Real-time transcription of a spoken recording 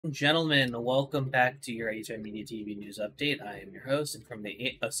Gentlemen, welcome back to your HIMediaTV news update. I am your host, and from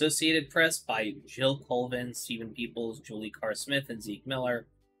the Associated Press by Jill Colvin, Stephen Peoples, Julie Carr-Smith, and Zeke Miller.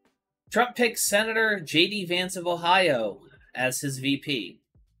 Trump picks Senator J.D. Vance of Ohio as his VP.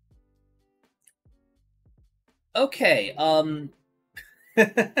 Okay,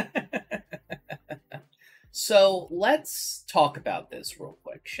 so let's talk about this real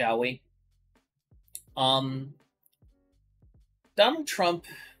quick, shall we? Donald Trump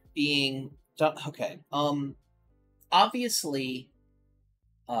being okay. Obviously,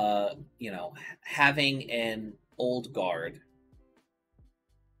 having an old guard.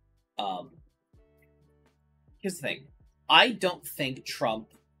 Here's the thing: I don't think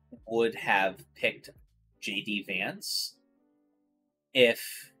Trump would have picked J.D. Vance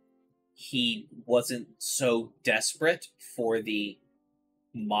if he wasn't so desperate for the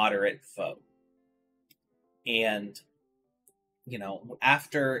moderate vote. And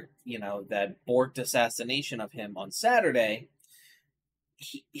after, that borked assassination of him on Saturday,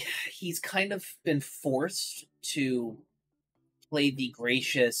 he's kind of been forced to play the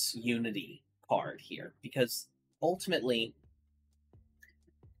gracious unity card here, because ultimately,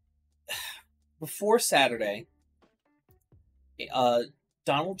 before Saturday,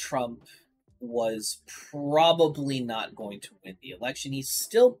 Donald Trump was probably not going to win the election. He's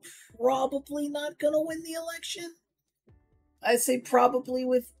still probably not going to win the election. I say probably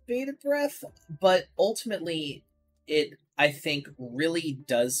with bated breath, but ultimately, it, I think, really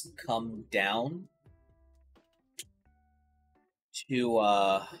does come down to,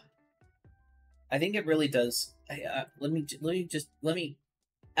 I think it really does. Let me,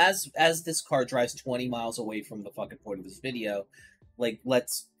 as this car drives 20 miles away from the fucking point of this video,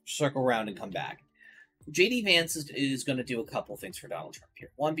 let's circle around and come back. J.D. Vance is going to do a couple things for Donald Trump here.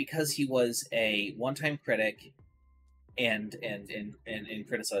 One, because he was a one-time critic and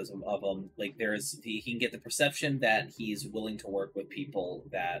criticism of him, he can get the perception that he's willing to work with people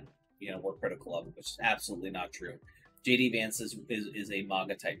that we're critical of, which is absolutely not true. J.D. Vance is a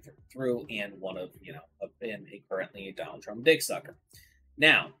MAGA type through, and one of and currently a Donald Trump dick sucker.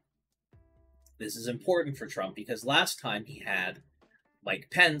 Now, this is important for Trump because last time he had Mike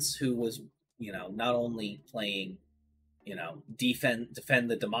Pence, who was not only playing defend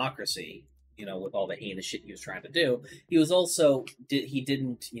the democracy, with all the heinous shit he was trying to do, he was also he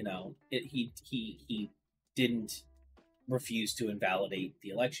didn't refuse to invalidate the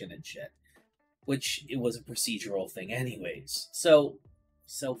election and shit, which it was a procedural thing anyways. So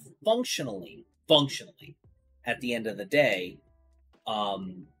functionally, at the end of the day,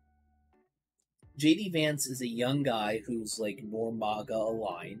 J.D. Vance is a young guy who's more MAGA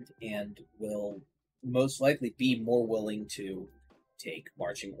aligned and will most likely be more willing to take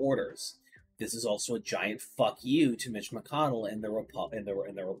marching orders. This is also a giant fuck you to Mitch McConnell and the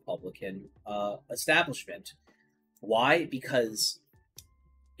Republican establishment. Why? Because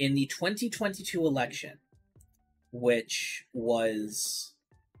in the 2022 election, which was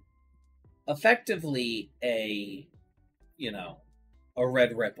effectively a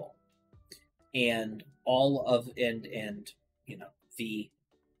red ripple, and the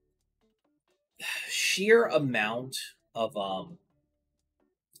sheer amount of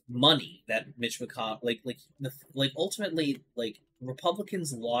money that Mitch McConnell ultimately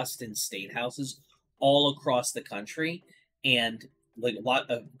Republicans lost in state houses all across the country, and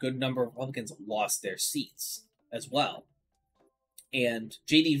a good number of Republicans lost their seats as well. And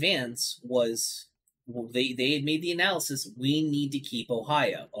J.D. Vance was, they had made the analysis, we need to keep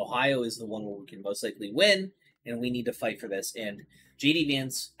Ohio. Ohio is the one where we can most likely win, and we need to fight for this. And J.D.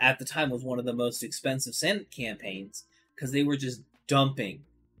 Vance at the time was one of the most expensive Senate campaigns because they were just dumping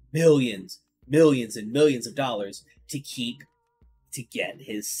millions and millions of dollars to get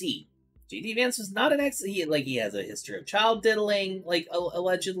his seat. J.D. Vance was not an he has a history of child diddling,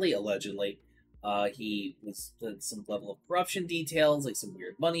 allegedly. He was some level of corruption details, some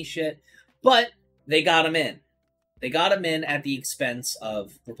weird money shit, but they got him in. They got him in at the expense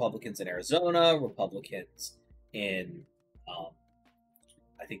of Republicans in Arizona, Republicans in,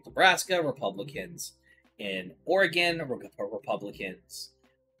 I think, Nebraska, Republicans in Oregon, Republicans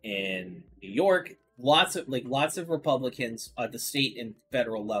in New York. Lots of Republicans at the state and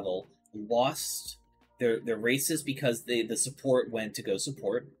federal level lost their races because the support went to go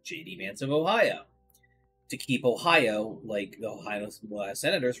support J.D. Vance of Ohio to keep Ohio, the Ohio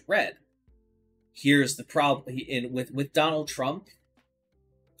senators, red. Here's the problem with Donald Trump,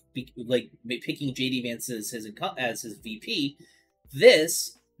 picking J.D. Vance as his VP.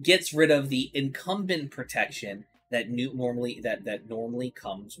 This gets rid of the incumbent protection that normally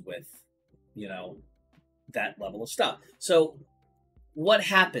comes with that level of stuff. So what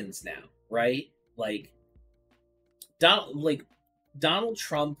happens now, right? Like, Donald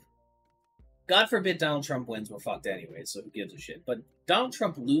Trump, God forbid Donald Trump wins, we're fucked anyway, so who gives a shit? But Donald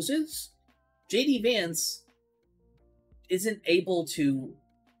Trump loses, JD Vance isn't able to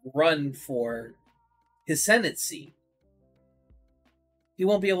run for his Senate seat. He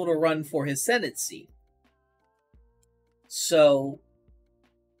won't be able to run for his Senate seat. So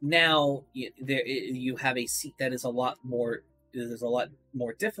now you have a seat that is a lot more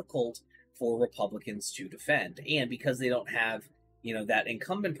difficult for Republicans to defend, and because they don't have that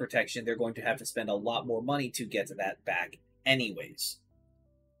incumbent protection, they're going to have to spend a lot more money to get to that back anyways.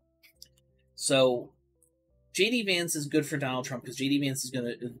 So JD Vance is good for Donald Trump because JD Vance is going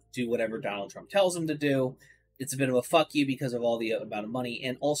to do whatever Donald Trump tells him to do. It's a bit of a fuck you because of all the amount of money,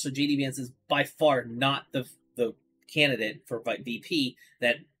 and also JD Vance is by far not the candidate for VP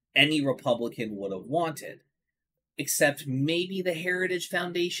that any Republican would have wanted, except maybe the Heritage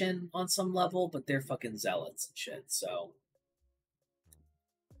Foundation on some level, but they're fucking zealots and shit. So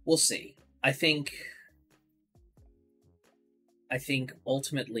we'll see. I think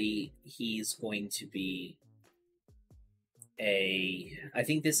ultimately he's going to be I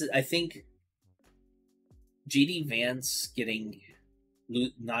think JD Vance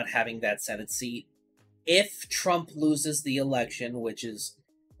not having that Senate seat, if Trump loses the election, which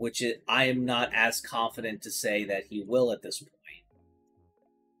I am not as confident to say that he will at this point.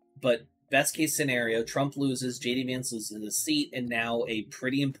 But best case scenario, Trump loses, JD Vance loses a seat, and now a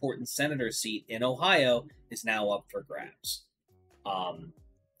pretty important senator seat in Ohio is now up for grabs.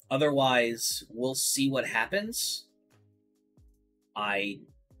 Otherwise, we'll see what happens. I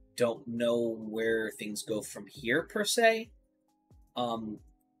don't know where things go from here per se.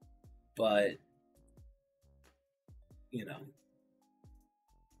 But I don't know.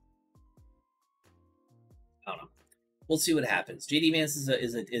 We'll see what happens. JD Vance is a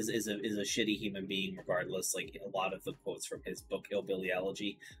shitty human being, regardless. Like a lot of the quotes from his book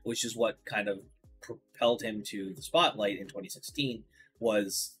Hillbillyology, which is what kind of propelled him to the spotlight in 2016,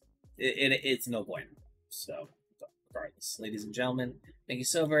 it's no bueno. So, regardless, ladies and gentlemen, thank you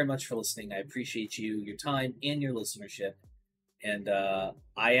so very much for listening. I appreciate your time, and your listenership. And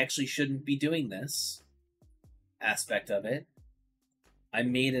I actually shouldn't be doing this aspect of it. I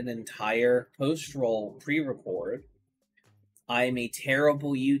made an entire post-roll pre-record. I am a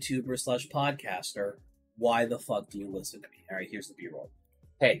terrible YouTuber / podcaster. Why the fuck do you listen to me? All right, here's the B-roll.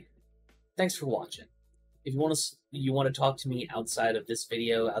 Hey, thanks for watching. If you want to talk to me outside of this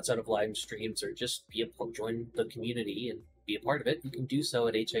video, outside of live streams, or just join the community and be a part of it, you can do so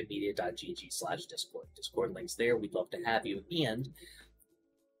at HIMediaTV/Discord. Discord links there. We'd love to have you. And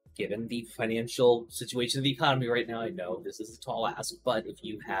given the financial situation of the economy right now, I know this is a tall ask, but if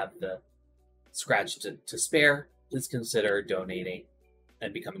you have the scratch to spare, please consider donating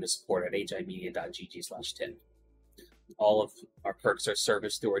and becoming a supporter at HIMedia.gg/tip. All of our perks are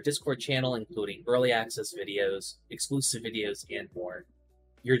serviced through our Discord channel, including early access videos, exclusive videos, and more.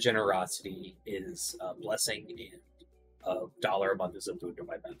 Your generosity is a blessing, and $1 a month is a boon to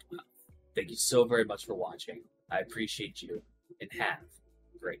my mental health. Thank you so very much for watching. I appreciate you, and have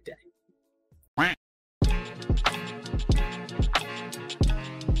a great day.